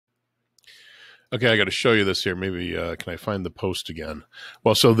Okay, I got to show you this here. Maybe can I find the post again?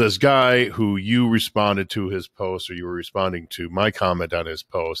 Well, so this guy who you responded to his post, or you were responding to my comment on his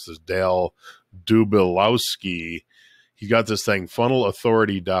post, is Dale Dubilowski. He got this thing,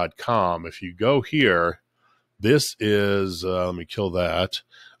 funnelauthority.com. If you go here, this is, let me kill that.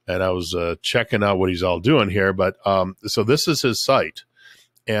 And I was checking out what he's all doing here. But so this is his site.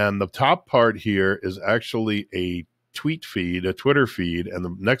 And the top part here is actually a tweet feed, a Twitter feed, and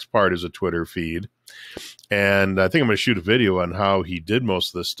the next part is a Twitter feed. And I think I'm going to shoot a video on how he did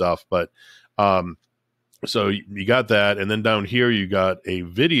most of this stuff. But so you got that. And then down here, you got a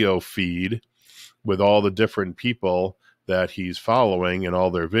video feed with all the different people that he's following and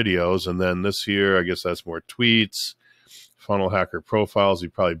all their videos. And then this here, I guess that's more tweets, funnel hacker profiles. He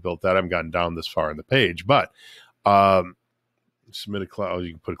probably built that. I haven't gotten down this far in the page, but submit a class.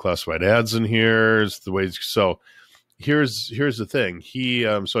 You can put classified ads in here. It's the way. So here's the thing. He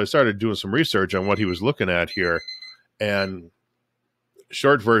so I started doing some research on what he was looking at here, and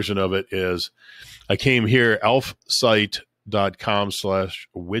short version of it is I came here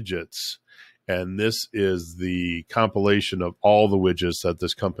elfsite.com/widgets, and this is the compilation of all the widgets that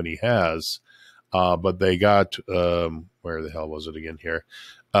this company has. But they got where the hell was it again here?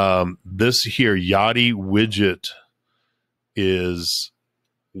 This here Yachty widget is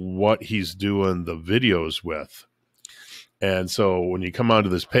what he's doing the videos with. And so when you come onto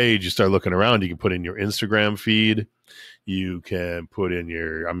this page, you start looking around, you can put in your Instagram feed. You can put in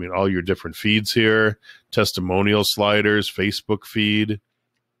your, all your different feeds here, testimonial sliders, Facebook feed.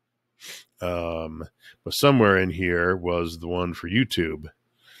 But somewhere in here was the one for YouTube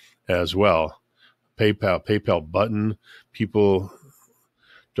as well. PayPal button, people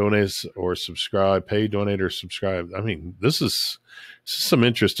donate or subscribe, pay, donate, or subscribe. This is some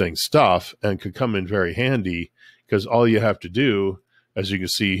interesting stuff and could come in very handy, because all you have to do, as you can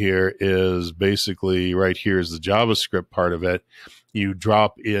see here, is basically right here is the JavaScript part of it. You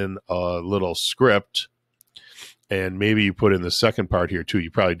drop in a little script, and maybe you put in the second part here too.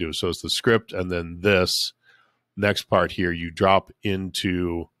 You probably do. So it's the script, and then this next part here you drop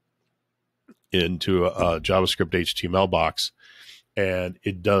into a JavaScript HTML box, and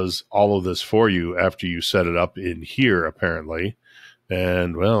it does all of this for you after you set it up in here, apparently.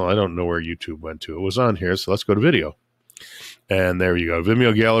 And, well, I don't know where YouTube went to. It was on here, so let's go to video. And there you go.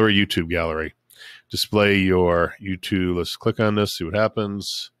 Vimeo gallery, YouTube gallery. Display your YouTube. Let's click on this, see what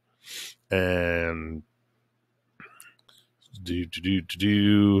happens. And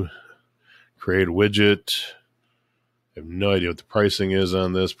create a widget. I have no idea what the pricing is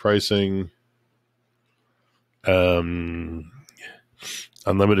on this. Pricing. Unlimited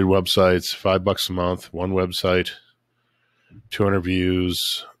websites, $5 a month, one website, 200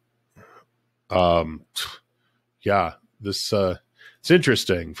 views. Yeah, this it's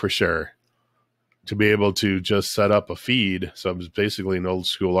interesting for sure to be able to just set up a feed. So it's basically an old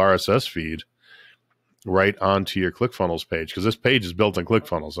school RSS feed right onto your ClickFunnels page, because this page is built on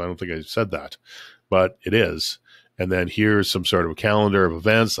ClickFunnels. I don't think I said that, but it is. And then here's some sort of a calendar of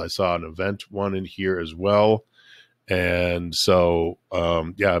events. I saw an event one in here as well. And so,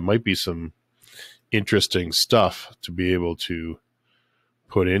 yeah, it might be some interesting stuff to be able to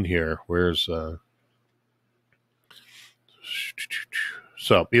put in here. Where's,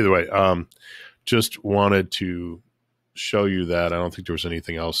 so either way, just wanted to show you that. I don't think there was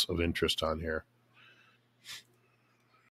anything else of interest on here.